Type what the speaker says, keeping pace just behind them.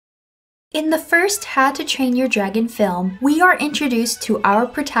In the first How to Train Your Dragon film, we are introduced to our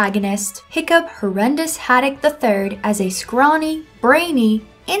protagonist, Hiccup Horrendous Haddock III, as a scrawny, brainy,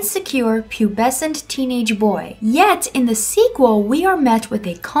 insecure, pubescent teenage boy. Yet, in the sequel, we are met with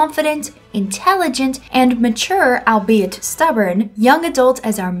a confident, intelligent, and mature, albeit stubborn, young adult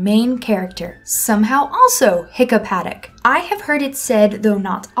as our main character. Somehow also Hiccup Haddock. I have heard it said, though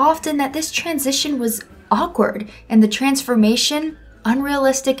not often, that this transition was awkward, and the transformation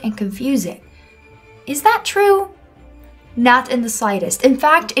unrealistic and confusing. Is that true? Not in the slightest. In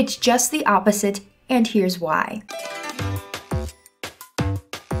fact, it's just the opposite, and here's why.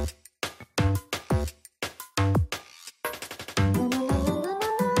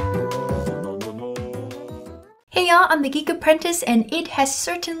 Hey y'all, I'm the Geek Apprentice, and it has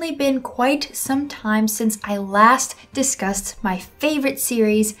certainly been quite some time since I last discussed my favorite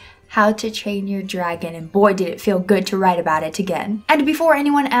series, How to Train Your Dragon, and boy did it feel good to write about it again. And before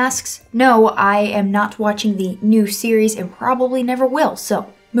anyone asks, no, I am not watching the new series and probably never will,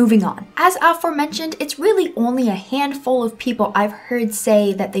 so moving on. As aforementioned, it's really only a handful of people I've heard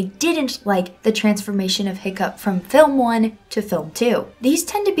say that they didn't like the transformation of Hiccup from film 1 to film 2. These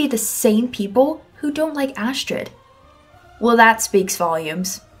tend to be the same people who don't like Astrid. Well, that speaks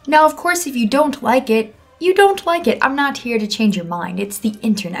volumes. Now, of course, if you don't like it, you don't like it. I'm not here to change your mind. It's the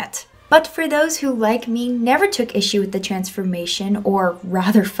internet. But for those who, like me, never took issue with the transformation, or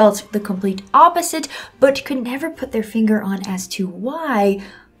rather felt the complete opposite, but could never put their finger on as to why,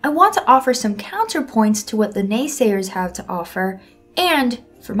 I want to offer some counterpoints to what the naysayers have to offer, and,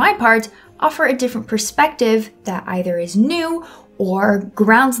 for my part, offer a different perspective that either is new or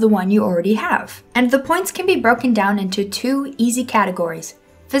grounds the one you already have. And the points can be broken down into two easy categories: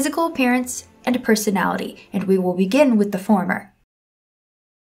 physical appearance and personality, and we will begin with the former.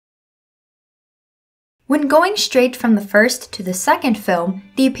 When going straight from the first to the second film,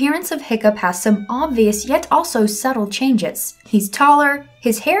 the appearance of Hiccup has some obvious yet also subtle changes. He's taller,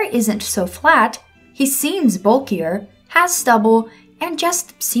 his hair isn't so flat, he seems bulkier, has stubble, and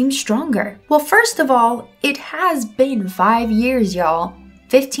just seems stronger. Well, first of all, it has been 5 years, y'all.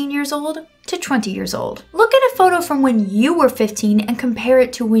 15 years old to 20 years old. Look at a photo from when you were 15 and compare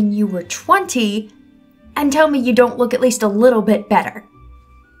it to when you were 20 and tell me you don't look at least a little bit better.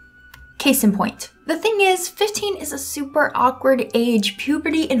 Case in point. The thing is, 15 is a super awkward age.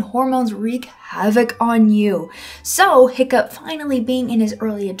 Puberty and hormones wreak havoc on you. So, Hiccup finally being in his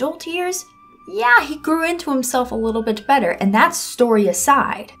early adult years, yeah, he grew into himself a little bit better, and that's story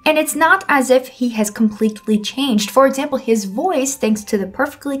aside. And it's not as if he has completely changed. For example, his voice, thanks to the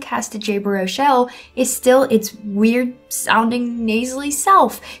perfectly casted Jay Baruchel, is still its weird sounding nasally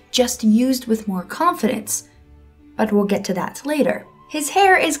self, just used with more confidence. But we'll get to that later. His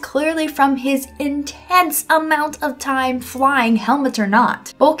hair is clearly from his intense amount of time flying, helmet or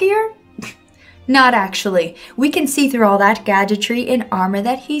not. Bulkier? Not actually. We can see through all that gadgetry and armor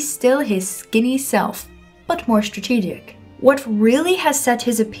that he's still his skinny self, but more strategic. What really has set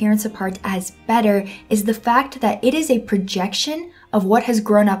his appearance apart as better is the fact that it is a projection of what has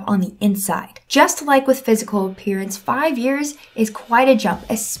grown up on the inside. Just like with physical appearance, 5 years is quite a jump,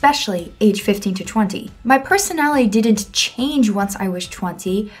 especially age 15 to 20. My personality didn't change once I was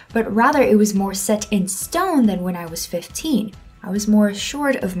 20, but rather it was more set in stone than when I was 15. I was more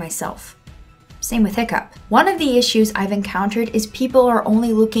assured of myself. Same with Hiccup. One of the issues I've encountered is people are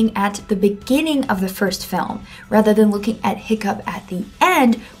only looking at the beginning of the first film, rather than looking at Hiccup at the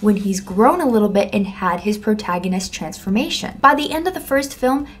end when he's grown a little bit and had his protagonist transformation. By the end of the first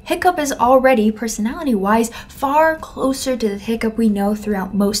film, Hiccup is already, personality-wise, far closer to the Hiccup we know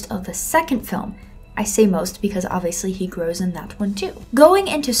throughout most of the second film. I say most because obviously he grows in that one too. Going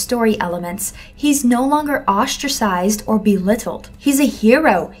into story elements, he's no longer ostracized or belittled. He's a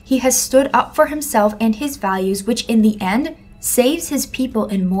hero. He has stood up for himself and his values, which in the end saves his people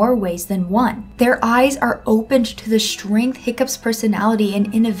in more ways than one. Their eyes are opened to the strength Hiccup's personality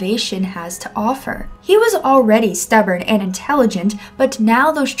and innovation has to offer. He was already stubborn and intelligent, but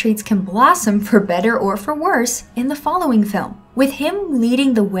now those traits can blossom for better or for worse in the following film. With him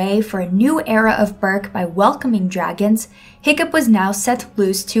leading the way for a new era of Berk by welcoming dragons, Hiccup was now set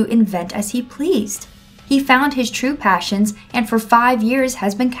loose to invent as he pleased. He found his true passions and for 5 years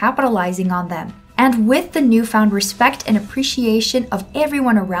has been capitalizing on them. And with the newfound respect and appreciation of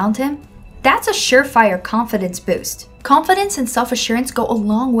everyone around him, that's a surefire confidence boost. Confidence and self-assurance go a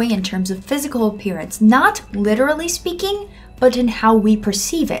long way in terms of physical appearance, not literally speaking, but in how we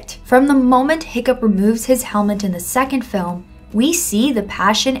perceive it. From the moment Hiccup removes his helmet in the second film, we see the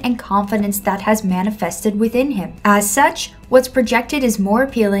passion and confidence that has manifested within him. As such, what's projected is more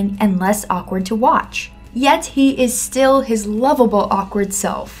appealing and less awkward to watch. yet he is still his lovable awkward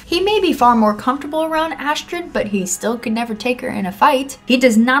self. He may be far more comfortable around Astrid, but he still could never take her in a fight. He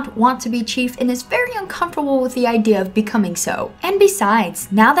does not want to be chief and is very uncomfortable with the idea of becoming so. And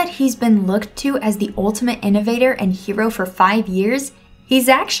besides, now that he's been looked to as the ultimate innovator and hero for 5 years, he's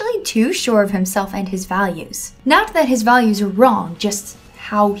actually too sure of himself and his values. Not that his values are wrong, just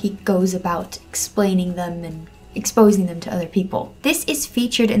how he goes about explaining them and exposing them to other people. This is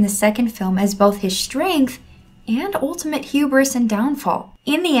featured in the second film as both his strength and ultimate hubris and downfall.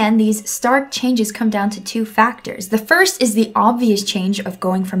 In the end, these stark changes come down to 2 factors. The first is the obvious change of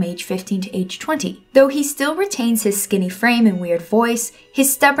going from age 15 to age 20. Though he still retains his skinny frame and weird voice,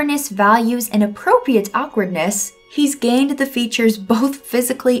 his stubbornness, values, and appropriate awkwardness, he's gained the features both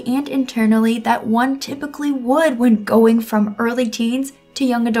physically and internally that one typically would when going from early teens to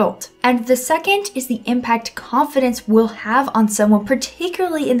young adult. And the second is the impact confidence will have on someone,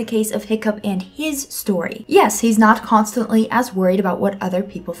 particularly in the case of Hiccup and his story. Yes, he's not constantly as worried about what other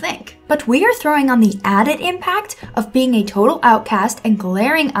people think, but we are throwing on the added impact of being a total outcast and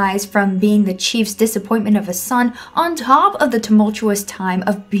glaring eyes from being the chief's disappointment of a son on top of the tumultuous time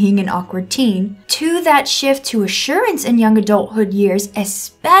of being an awkward teen, to that shift to assurance in young adulthood years,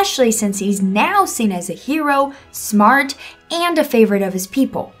 especially since he's now seen as a hero, smart, and a favorite of his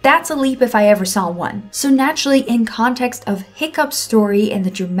people. That's a leap if I ever saw one. So naturally, in context of Hiccup's story and the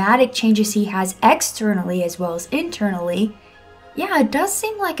dramatic changes he has externally as well as internally, yeah, it does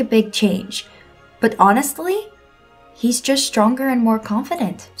seem like a big change. But honestly, he's just stronger and more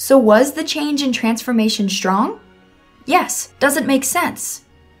confident. So was the change and transformation strong? Yes. Does it make sense?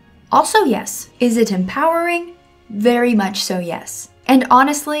 Also yes. Is it empowering? Very much so, yes. And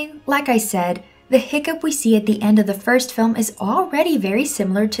honestly, like I said, the Hiccup we see at the end of the first film is already very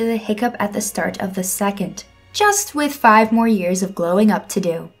similar to the Hiccup at the start of the second, just with 5 more years of glowing up to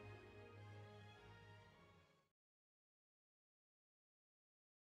do.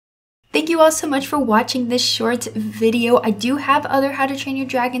 Thank you all so much for watching this short video. I do have other How to Train Your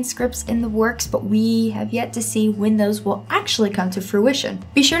Dragon scripts in the works, but we have yet to see when those will actually come to fruition.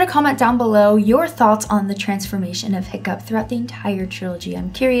 Be sure to comment down below your thoughts on the transformation of Hiccup throughout the entire trilogy.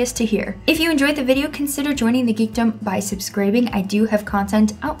 I'm curious to hear. If you enjoyed the video, consider joining the geekdom by subscribing. I do have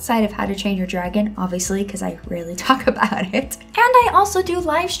content outside of How to Train Your Dragon, obviously, because I rarely talk about it. And I also do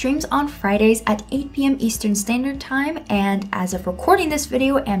live streams on Fridays at 8 p.m. Eastern Standard Time, and as of recording this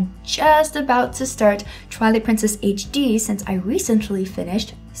video, am just about to start Twilight Princess HD since I recently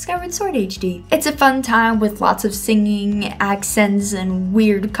finished Skyward Sword HD. It's a fun time with lots of singing, accents, and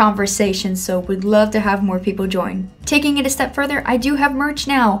weird conversations, so would love to have more people join. Taking it a step further, I do have merch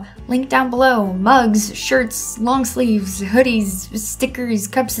now. Link down below. Mugs, shirts, long sleeves, hoodies, stickers,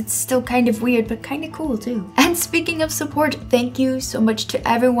 cups. It's still kind of weird, but kind of cool too. And speaking of support, thank you so much to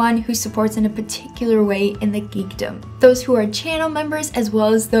everyone who supports in a particular way in the geekdom. Those who are channel members, as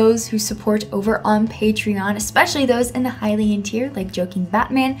well as those who support over on Patreon, especially those in the highly end tier like Joking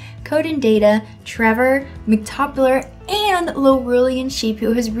Batman, Code and Data, Trevor, McToppler, and Lorulian Sheep,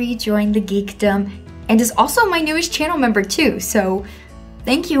 who has rejoined the geekdom and is also my newest channel member too, so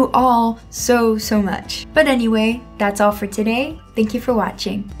thank you all so much. But anyway, that's all for today. Thank you for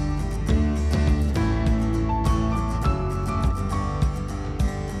watching.